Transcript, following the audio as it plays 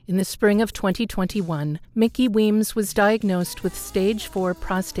In the spring of 2021, Mickey Weems was diagnosed with stage 4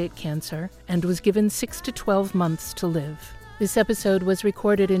 prostate cancer and was given 6 to 12 months to live. This episode was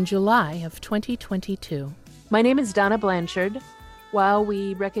recorded in July of 2022. My name is Donna Blanchard. While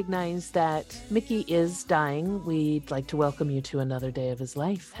we recognize that Mickey is dying, we'd like to welcome you to another day of his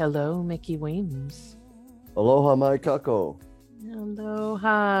life. Hello, Mickey Weems. Aloha, my kako.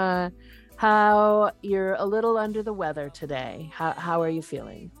 Aloha. How you're a little under the weather today. How are you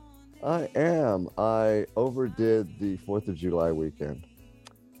feeling? I am. I overdid the 4th of July weekend.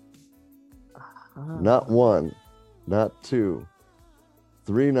 Not one, not two,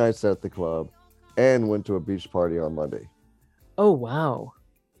 3 nights at the club, and went to a beach party on Monday. Oh, wow.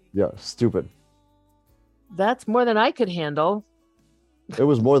 Yeah, stupid. That's more than I could handle. It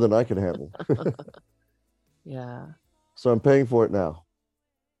was more than I could handle. Yeah. So I'm paying for it now.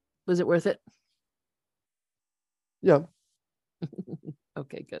 Was it worth it? Yeah.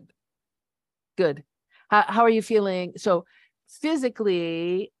 Okay, good. Good. How are you feeling? So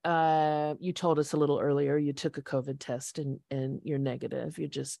physically, you told us a little earlier, you took a COVID test and you're negative.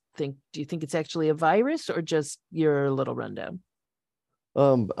 Do you think it's actually a virus or just you're a little rundown?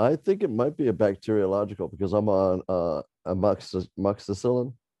 I think it might be a bacteriological because I'm on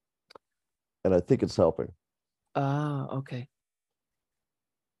amoxicillin, and I think it's helping. Okay.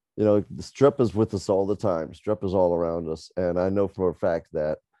 You know, the strep is with us all the time. Strep is all around us. And I know for a fact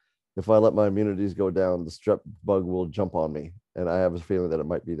that if I let my immunities go down, the strep bug will jump on me. And I have a feeling that it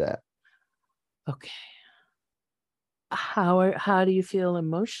might be that. Okay. How do you feel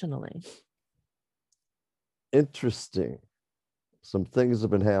emotionally? Interesting. Some things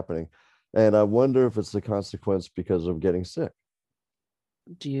have been happening. And I wonder if it's the consequence because of getting sick.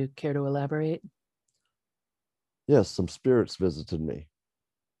 Do you care to elaborate? Yes, some spirits visited me.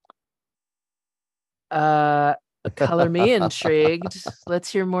 Color me intrigued. Let's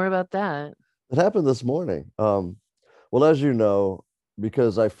hear more about that. It happened this morning. Well, as you know,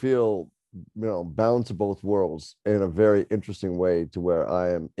 because I feel, bound to both worlds in a very interesting way to where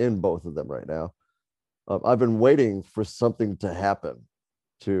I am in both of them right now. I've been waiting for something to happen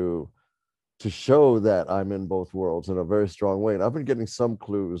to show that I'm in both worlds in a very strong way. And I've been getting some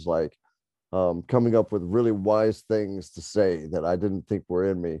clues, like coming up with really wise things to say that I didn't think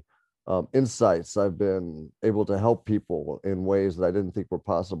were in me. Insights. I've been able to help people in ways that I didn't think were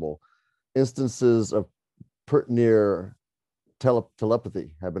possible. Instances of pert near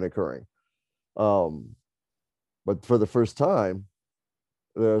telepathy have been occurring. But for the first time,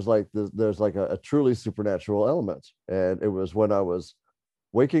 there's like a truly supernatural element. And it was when I was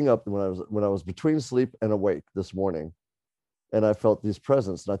waking up, when I was between sleep and awake this morning, and I felt these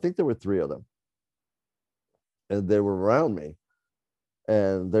presence. And I think there were 3 of them. And they were around me.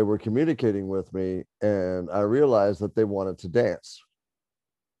 And they were communicating with me, and I realized that they wanted to dance.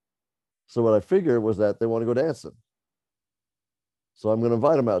 So what I figured was that they want to go dancing. So I'm going to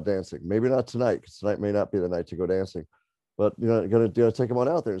invite them out dancing. Maybe not tonight, because tonight may not be the night to go dancing. But going to take them on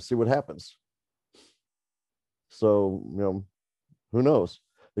out there and see what happens. So who knows?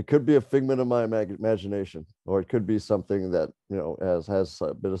 It could be a figment of my imagination, or it could be something that has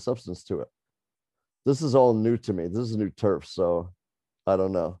a bit of substance to it. This is all new to me. This is new turf, so I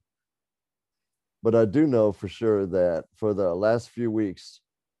don't know. But I do know for sure that for the last few weeks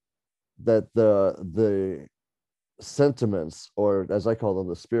that the sentiments, or as I call them,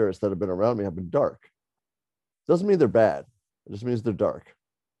 the spirits that have been around me have been dark. Doesn't mean they're bad. It just means they're dark.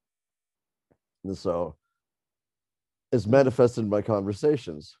 And so it's manifested in my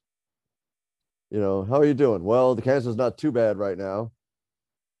conversations. How are you doing? Well, the cancer's not too bad right now.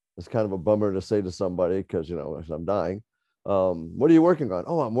 It's kind of a bummer to say to somebody because, I'm dying. What are you working on?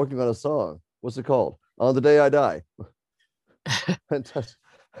 Oh, I'm working on a song. What's it called? On the Day I Die. Fantastic.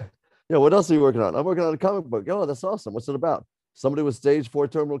 What else are you working on? I'm working on a comic book. Oh, that's awesome. What's it about? Somebody with stage 4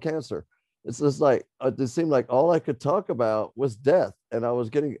 terminal cancer. It's just like it seemed like all I could talk about was death, and I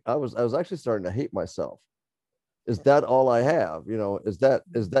was actually starting to hate myself. Is that all I have? Is that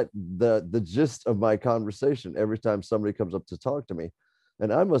the gist of my conversation every time somebody comes up to talk to me?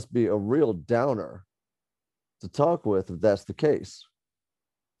 And I must be a real downer to talk with if that's the case.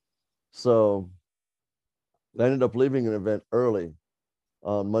 So I ended up leaving an event early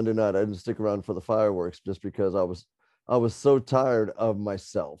on Monday night. I didn't stick around for the fireworks just because I was so tired of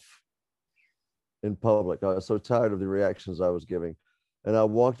myself in public. I was so tired of the reactions I was giving. And I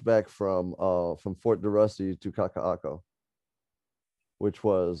walked back from Fort DeRusty to Kaka'ako, which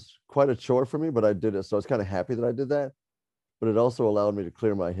was quite a chore for me, but I did it. So I was kind of happy that I did that, but it also allowed me to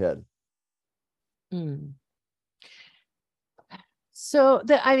clear my head. Mm. So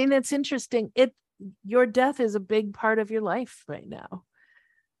that's interesting. Your death is a big part of your life right now.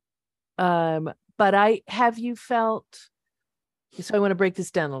 But have you felt, so I want to break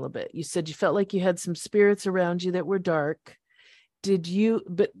this down a little bit. You said you felt like you had some spirits around you that were dark.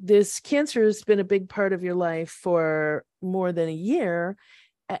 But this cancer has been a big part of your life for more than a year.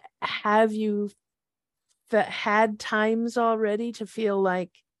 Have you had times already to feel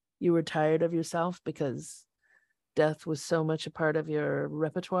like you were tired of yourself because death was so much a part of your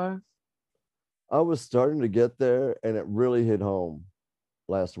repertoire? I was starting to get there, and it really hit home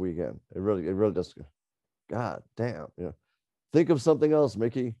last weekend. It really just, God damn, think of something else,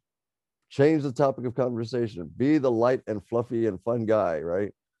 Mickey. Change the topic of conversation. Be the light and fluffy and fun guy,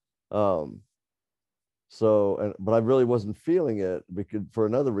 right? Um, but I really wasn't feeling it because for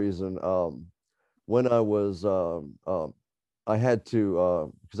another reason. When I was, I had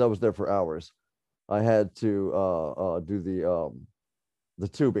to because I was there for hours. I had to do the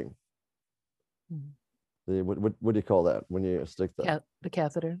tubing. Mhm. What do you call that when you stick The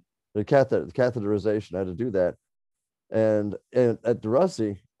catheter. the catheterization? I had to do that, and at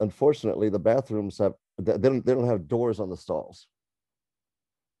Durussi, unfortunately, the bathrooms they don't have doors on the stalls.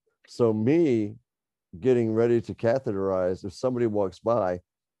 So me getting ready to catheterize, if somebody walks by,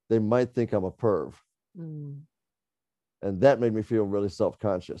 they might think I'm a perv, and that made me feel really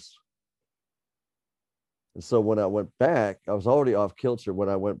self-conscious. And so when I went back, I was already off kilter when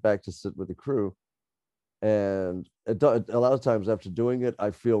I went back to sit with the crew. And a lot of times after doing it,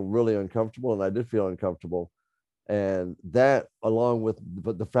 I feel really uncomfortable, and I did feel uncomfortable. And that, along with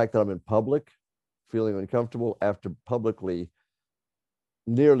the fact that I'm in public, feeling uncomfortable after publicly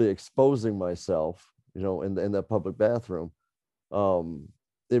nearly exposing myself, in the public bathroom,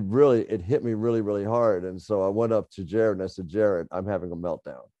 it hit me really, really hard. And so I went up to Jared and I said, Jared, I'm having a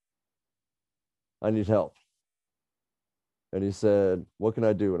meltdown. I need help. And he said, what can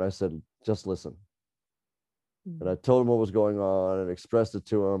I do? And I said, just listen. And I told him what was going on and expressed it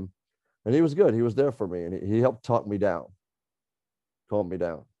to him. And he was good. He was there for me, and he helped talk me down, calm me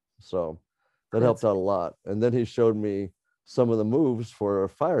down. So that helped out a lot. And then he showed me some of the moves for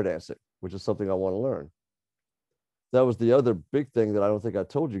fire dancing, which is something I want to learn. That was the other big thing that I don't think I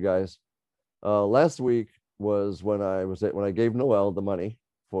told you guys. Last week was when I gave Noelle the money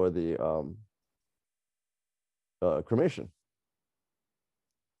for the cremation.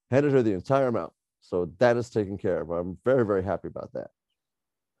 Handed her the entire amount. So that is taken care of. I'm very, very happy about that.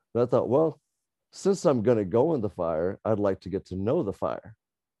 But I thought, well, since I'm going to go in the fire, I'd like to get to know the fire.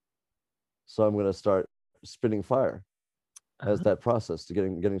 So I'm going to start spinning fire as that process to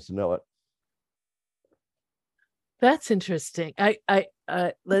getting to know it. That's interesting.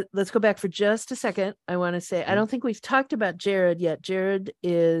 Let's go back for just a second. I want to say, I don't think we've talked about Jared yet. Jared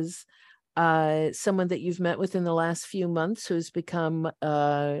is someone that you've met within the last few months who's become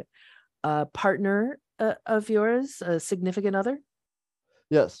a partner of yours, a significant other.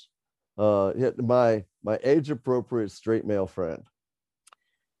 Yes. Yeah, my age appropriate straight male friend.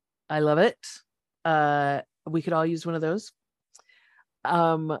 I love it. We could all use one of those.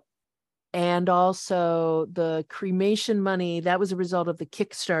 And also the cremation money, that was a result of the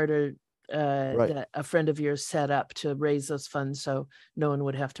Kickstarter Right. that a friend of yours set up to raise those funds, so no one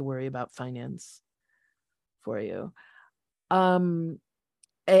would have to worry about finance for you. And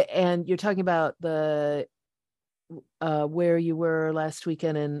you're talking about the where you were last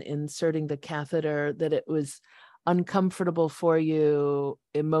weekend and inserting the catheter, that it was uncomfortable for you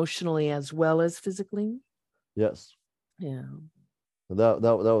emotionally as well as physically. Yes. Yeah. That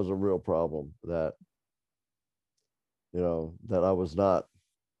was a real problem that that I was not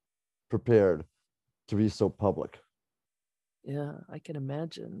prepared to be so public. Yeah, I can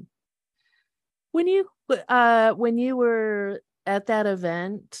imagine. When you were at that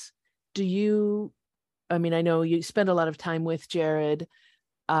event, I know you spend a lot of time with Jared.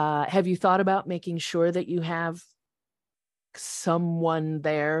 Have you thought about making sure that you have someone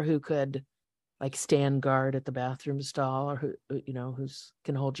there who could like stand guard at the bathroom stall, or who's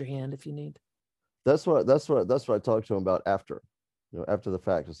can hold your hand if you need? That's what I talked to him about after the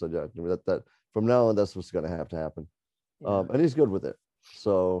fact. I said, yeah, that from now on, that's what's going to happen. Yeah. And he's good with it.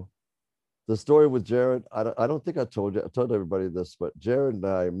 So the story with Jared, I don't think I told everybody this, but Jared and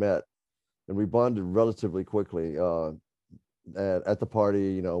I met and we bonded relatively quickly at the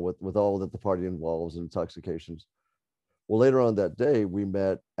party, with all that the party involves, intoxications. Well, later on that day, we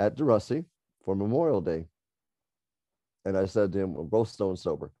met at Durussi for Memorial Day. And I said to him, we're both stone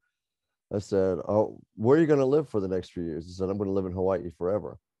sober. I said, oh, where are you going to live for the next few years? He said, I'm going to live in Hawaii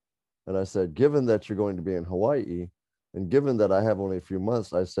forever. And I said, given that you're going to be in Hawaii, and given that I have only a few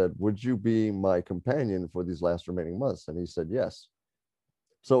months, I said, would you be my companion for these last remaining months? And he said, yes.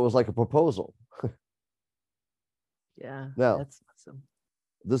 So it was like a proposal. Yeah, Now, that's awesome.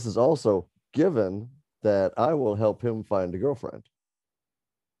 this is also given that I will help him find a girlfriend.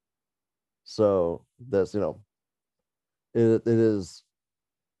 So that's, it is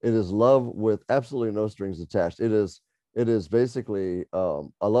love with absolutely no strings attached. It is basically a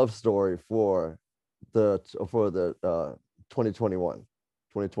love story for the 2021,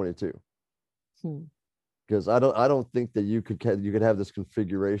 2022. Because I don't think that you could have this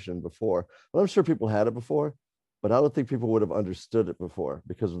configuration before. Well, I'm sure people had it before, but I don't think people would have understood it before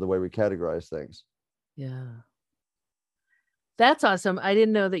because of the way we categorize things. Yeah. That's awesome. I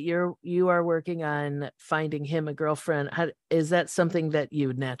didn't know that you are working on finding him a girlfriend. Is that something that you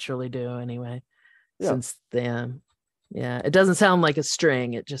would naturally do anyway? Yeah. Since then, yeah, it doesn't sound like a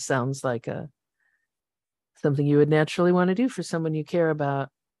string. It just sounds like something you would naturally want to do for someone you care about.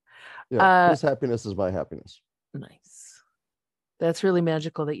 Yeah, his happiness is my happiness. Nice. That's really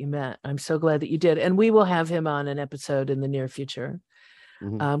magical that you met. I'm so glad that you did. And we will have him on an episode in the near future.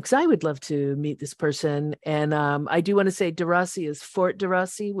 Because I would love to meet this person. And I do want to say DeRossi is Fort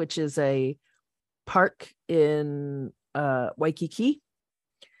DeRossi, which is a park in Waikiki.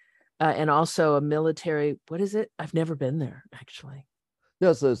 And also a military, what is it? I've never been there, actually.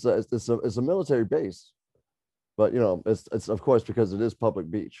 Yes, it's a military base. But, it's of course, because it is public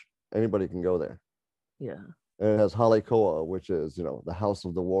beach. Anybody can go there. Yeah. And it has Halekoa, which is, the house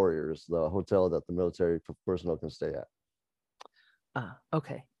of the warriors, the hotel that the military personnel can stay at.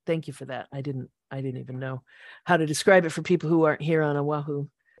 Okay. Thank you for that. I didn't even know how to describe it for people who aren't here on Oahu.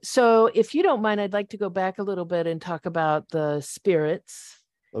 So if you don't mind, I'd like to go back a little bit and talk about the spirits.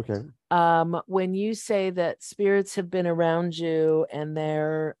 Okay. When you say that spirits have been around you and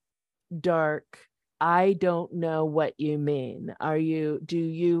they're dark, I don't know what you mean. Do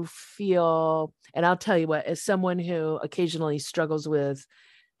you feel, and I'll tell you what, as someone who occasionally struggles with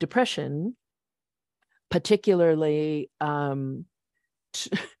depression, particularly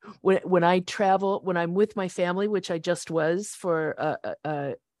when I travel, when I'm with my family, which I just was for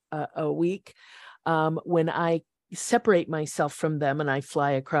a week, when I separate myself from them and I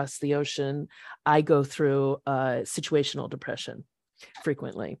fly across the ocean, I go through situational depression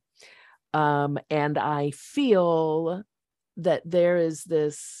frequently. And I feel that there is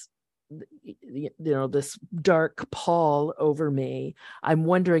this, this dark pall over me. I'm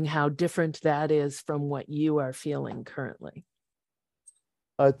wondering how different that is from what you are feeling currently.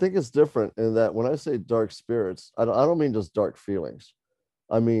 I think it's different in that when I say dark spirits, I don't mean just dark feelings.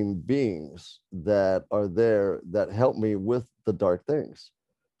 I mean beings that are there that help me with the dark things.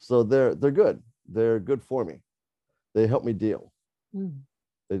 So they're good. They're good for me. They help me deal.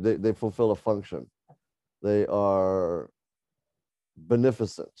 They fulfill a function. They are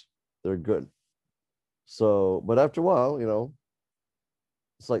beneficent. They're good. So, but after a while,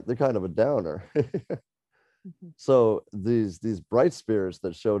 it's like they're kind of a downer. So these bright spirits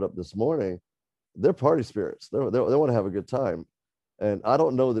that showed up this morning, they're party spirits. They want to have a good time, and I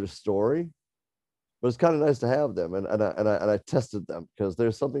don't know their story, but it's kind of nice to have them. And I tested them because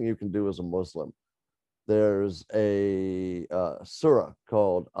there's something you can do as a Muslim. There's a surah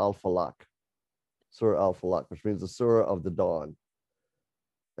called Al-Falaq, Surah Al-Falaq, which means the Surah of the Dawn.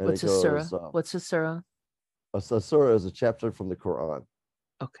 And What's a surah? What's a surah? A surah is a chapter from the Quran.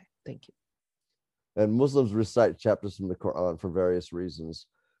 Okay, thank you. And Muslims recite chapters from the Quran for various reasons,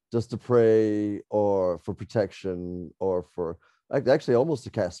 just to pray or for protection or for actually almost to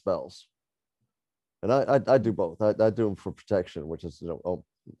cast spells. And I do both. I do them for protection, which is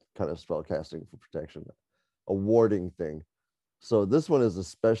kind of spell casting for protection, a warding thing. So this one is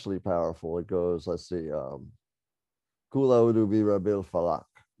especially powerful. It goes, let's see, Kul a'udhu bi rabbil falaq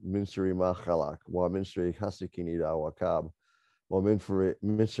min sharri ma khalaq wa min sharri ghasikin idha waqab wa min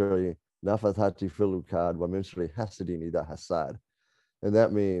sharri nafathati fil uqad wa min sharri hasidin idha hasad. And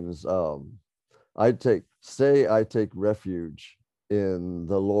that means I take refuge in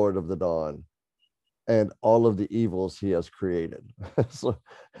the Lord of the Dawn and all of the evils he has created. So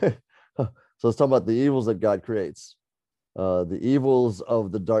it's talking about the evils that God creates, the evils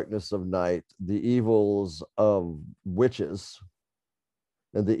of the darkness of night, the evils of witches,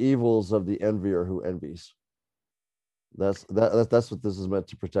 and the evils of the envier who envies. That's what this is meant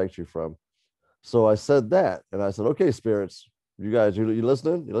to protect you from. So I said that, and I said, okay, spirits, you guys, you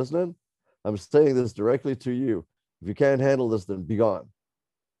listening? You listening? I'm saying this directly to you. If you can't handle this, then be gone.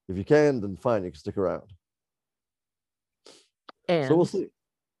 If you can, then fine, you can stick around. And so we'll see.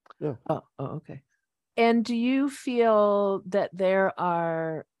 Yeah. Oh, okay. And do you feel that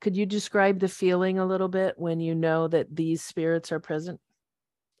could you describe the feeling a little bit when you know that these spirits are present?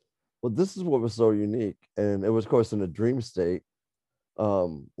 Well, this is what was so unique. And it was, of course, in a dream state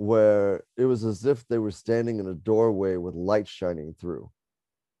where it was as if they were standing in a doorway with light shining through.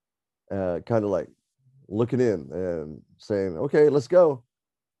 kind of like looking in and saying, okay, let's go.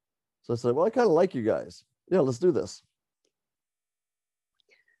 So I said, well, I kind of like you guys. Yeah, let's do this.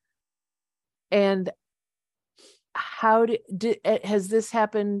 And how has this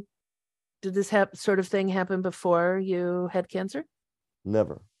happened? Did this sort of thing happen before you had cancer?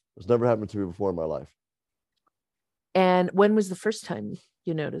 Never. It's never happened to me before in my life. And when was the first time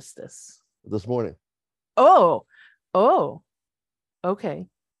you noticed this? This morning. Oh, okay.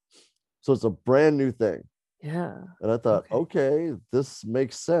 So it's a brand new thing. Yeah. And I thought, okay, this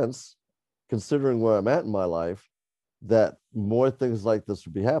makes sense considering where I'm at in my life, that more things like this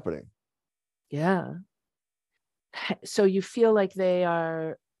would be happening. Yeah. So you feel like they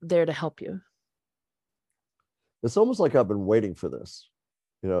are there to help you. It's almost like I've been waiting for this,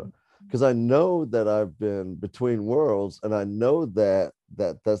 because I know that I've been between worlds, and I know that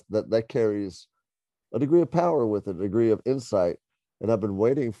carries a degree of power with it, a degree of insight, and I've been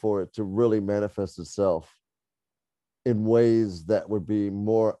waiting for it to really manifest itself in ways that would be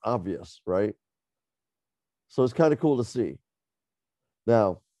more obvious, right? So it's kind of cool to see.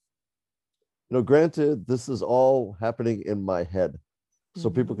 Now, granted, this is all happening in my head. So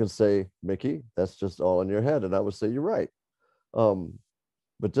people can say, Mickey, that's just all in your head. And I would say, you're right.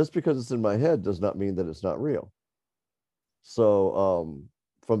 But just because it's in my head does not mean that it's not real. So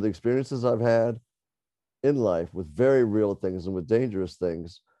from the experiences I've had in life with very real things and with dangerous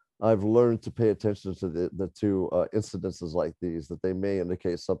things, I've learned to pay attention to the two incidences like these, that they may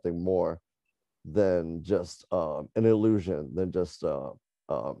indicate something more than just an illusion, than just a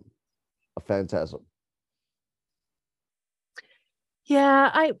phantasm.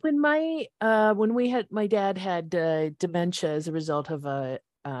 Yeah, when my dad had dementia as a result of a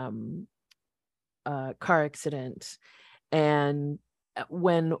car accident, and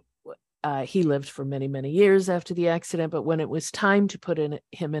when he lived for many, many years after the accident, but when it was time to put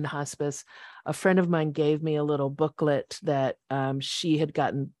him in hospice, a friend of mine gave me a little booklet that she had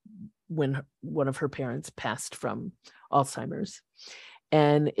gotten when one of her parents passed from Alzheimer's.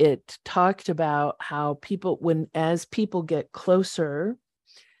 And it talked about how as people get closer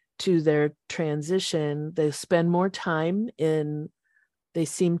to their transition, they seem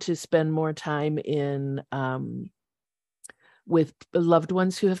to spend more time in with loved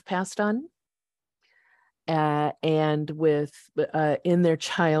ones who have passed on, and with in their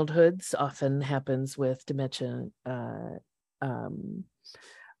childhoods, often happens with dementia,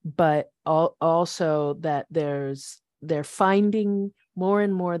 but also that they're finding more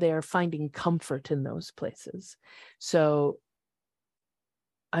and more, they are finding comfort in those places. So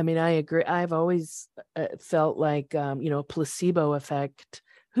I mean, I agree. I've always felt like placebo effect.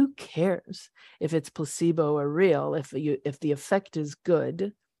 Who cares if it's placebo or real? If the effect is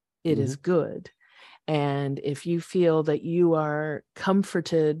good, it is good. And if you feel that you are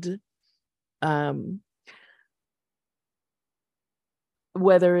comforted,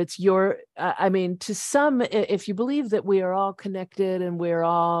 whether it's to some, if you believe that we are all connected and we're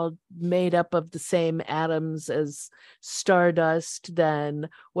all made up of the same atoms as stardust, then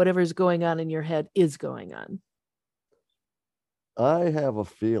whatever's going on in your head is going on. I have a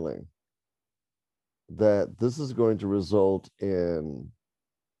feeling that this is going to result in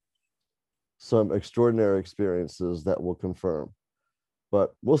some extraordinary experiences that will confirm,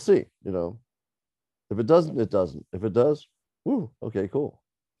 but we'll see. If it doesn't, it doesn't. If it does, okay, cool.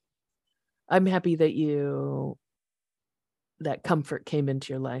 I'm happy that that comfort came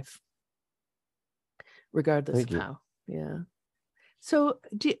into your life, regardless of how. Yeah. So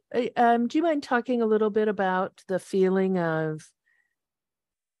do you mind talking a little bit about the feeling of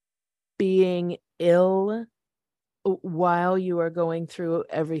being ill while you are going through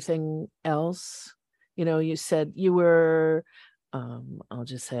everything else? You said you were, I'll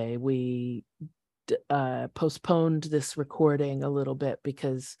just say we postponed this recording a little bit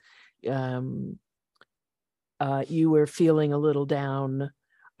because you were feeling a little down.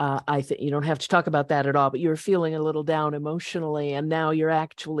 I think you don't have to talk about that at all, but you were feeling a little down emotionally, and now you're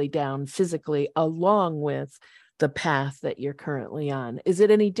actually down physically along with the path that you're currently on. Is it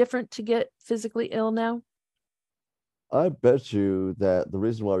any different to get physically ill now? I bet you that the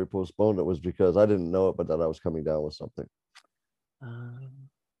reason why we postponed it was because I didn't know it, but that I was coming down with something.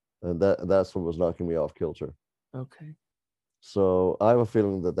 And that's what was knocking me off kilter. Okay. So I have a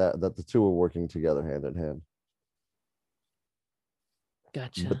feeling that the two are working together hand in hand.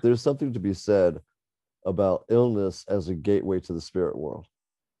 Gotcha. But there's something to be said about illness as a gateway to the spirit world.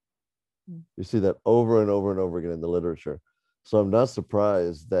 You see that over and over and over again in the literature. So I'm not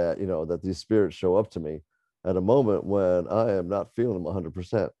surprised that, that these spirits show up to me at a moment when I am not feeling them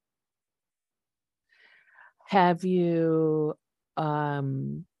 100%. Have you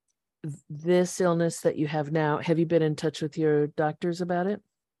this illness that you have now, have you been in touch with your doctors about it?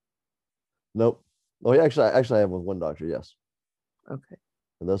 Nope. Oh, yeah, actually, I have with one doctor, yes. Okay.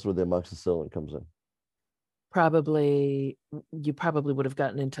 And that's where the amoxicillin comes in. You probably would have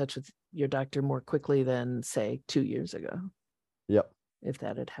gotten in touch with your doctor more quickly than, say, 2 years ago. Yep. If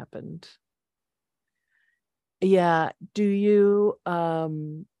that had happened. Yeah. Do you,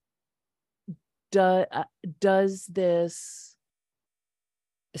 does this,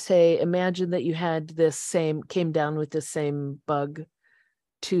 say, imagine that you had came down with this same bug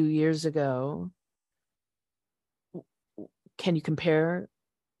 2 years ago. Can you compare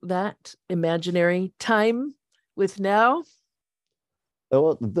that imaginary time with now?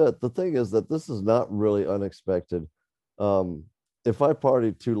 Well, the thing is that this is not really unexpected. If I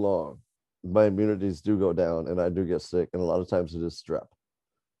party too long, my immunities do go down and I do get sick, and a lot of times it is strep.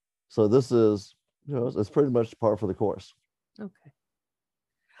 So this is, it's pretty much par for the course.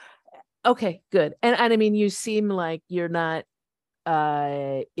 Okay, good. And I mean, you seem like you're not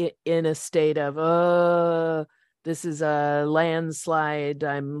in a state of, this is a landslide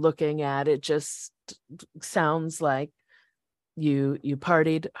I'm looking at. It just sounds like you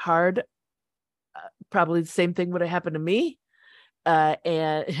partied hard. Probably the same thing would have happened to me,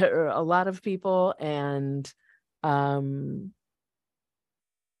 and a lot of people. And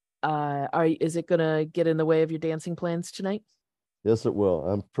is it gonna get in the way of your dancing plans tonight? Yes, it will.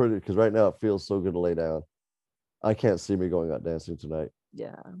 I'm pretty, because right now it feels so good to lay down. I can't see me going out dancing tonight.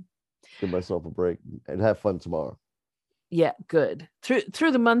 Yeah. Give myself a break and have fun tomorrow. Yeah, good.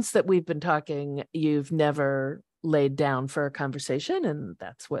 Through the months that we've been talking, you've never laid down for a conversation, and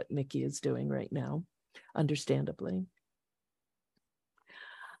that's what Mickey is doing right now, understandably.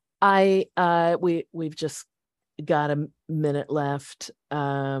 We've just got a minute left.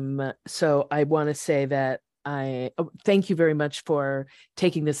 So I want to say that thank you very much for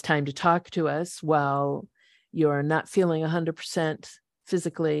taking this time to talk to us while you're not feeling 100%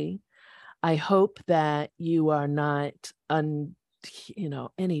 physically. I hope that you are not, anytime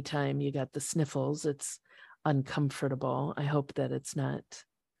you got the sniffles, it's uncomfortable. I hope that it's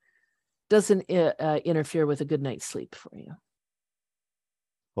doesn't interfere with a good night's sleep for you.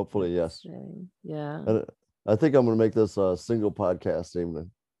 Hopefully, yes. Yeah. And I think I'm going to make this a single podcast evening.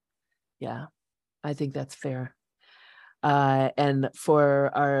 Yeah, I think that's fair. And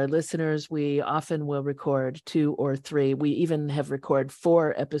for our listeners, we often will record 2 or 3. We even have recorded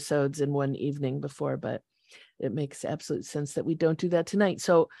 4 episodes in one evening before, but it makes absolute sense that we don't do that tonight.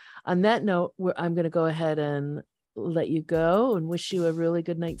 So on that note, I'm going to go ahead and let you go and wish you a really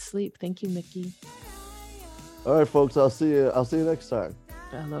good night's sleep. Thank you, Mickey. All right, folks. I'll see you next time.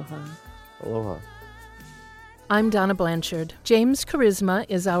 Aloha. Aloha. I'm Donna Blanchard. James Charisma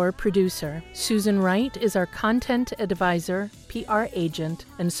is our producer. Susan Wright is our content advisor, PR agent,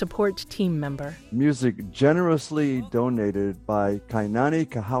 and support team member. Music generously donated by Kainani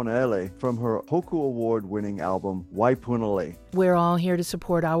Kahaunaele from her Hoku Award-winning album, Waipunalei. We're all here to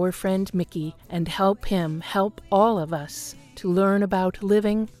support our friend Mickey and help him help all of us to learn about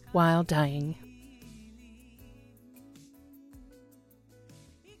living while dying.